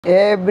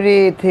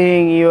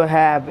Everything you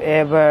have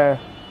ever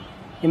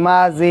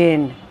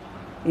imagined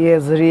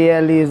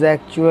is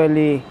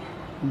actually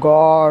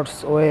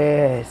God's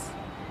ways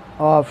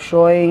of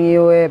showing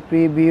you a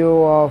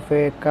preview of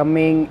a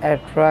coming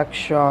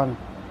attraction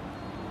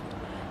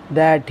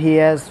that He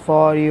has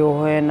for you.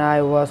 When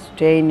I was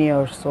 10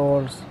 years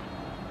old,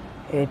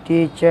 a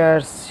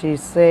teacher, she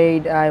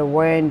said, I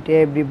want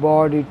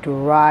everybody to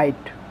write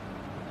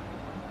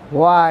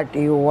what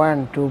you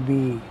want to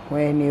be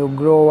when you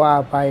grow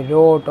up. I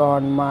wrote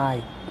on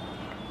my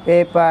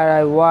paper,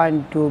 I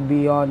want to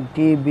be on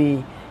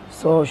TV.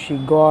 So she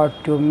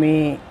got to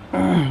me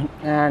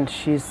and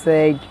she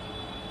said,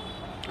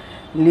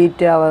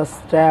 little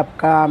step,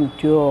 come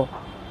to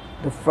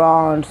the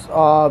front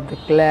of the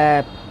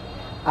clap.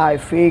 I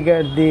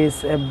figured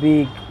this a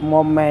big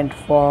moment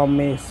for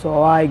me,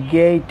 so I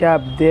get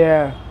up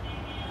there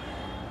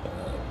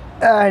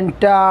and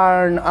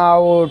turn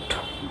out.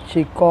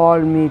 She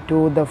called me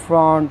to the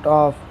front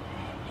of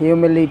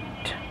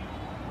humiliate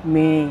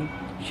me.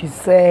 She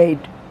said,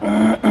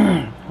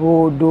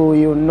 who do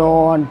you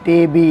know on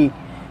TV?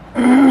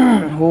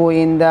 Who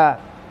in the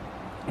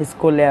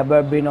school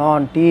ever been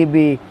on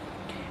TV?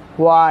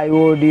 Why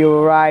would you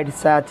write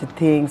such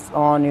things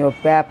on your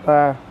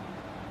paper?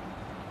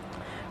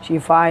 She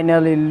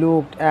finally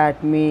looked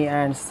at me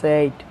and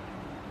said,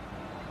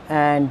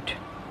 and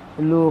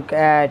look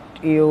at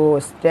you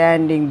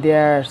standing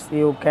there,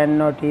 you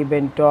cannot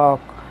even talk.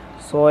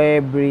 So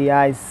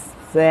I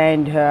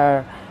sent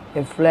her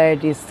a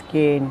flat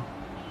screen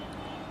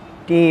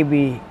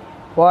TV.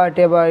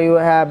 Whatever you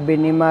have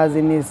been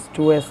imagining is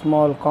too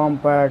small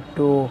compared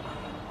to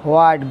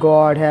what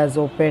God has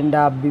opened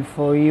up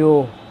before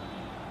you.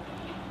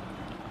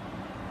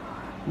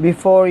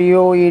 Before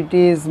you, it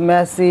is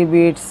massive,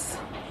 it's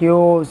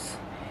huge,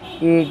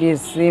 it is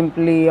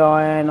simply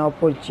an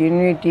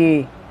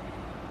opportunity.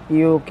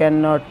 You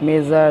cannot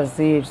measure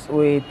it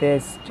with a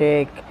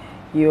stick.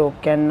 You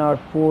cannot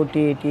put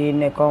it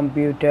in a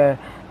computer.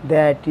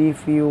 That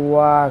if you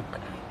walk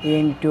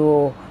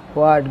into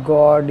what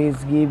God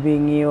is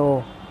giving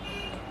you,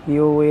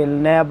 you will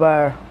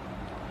never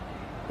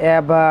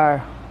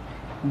ever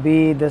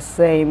be the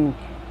same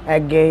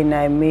again.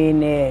 I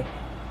mean a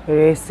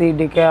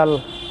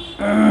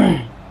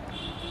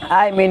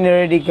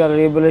radical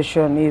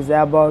revolution is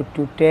about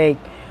to take,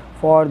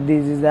 for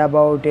this is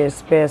about a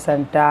space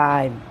and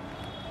time.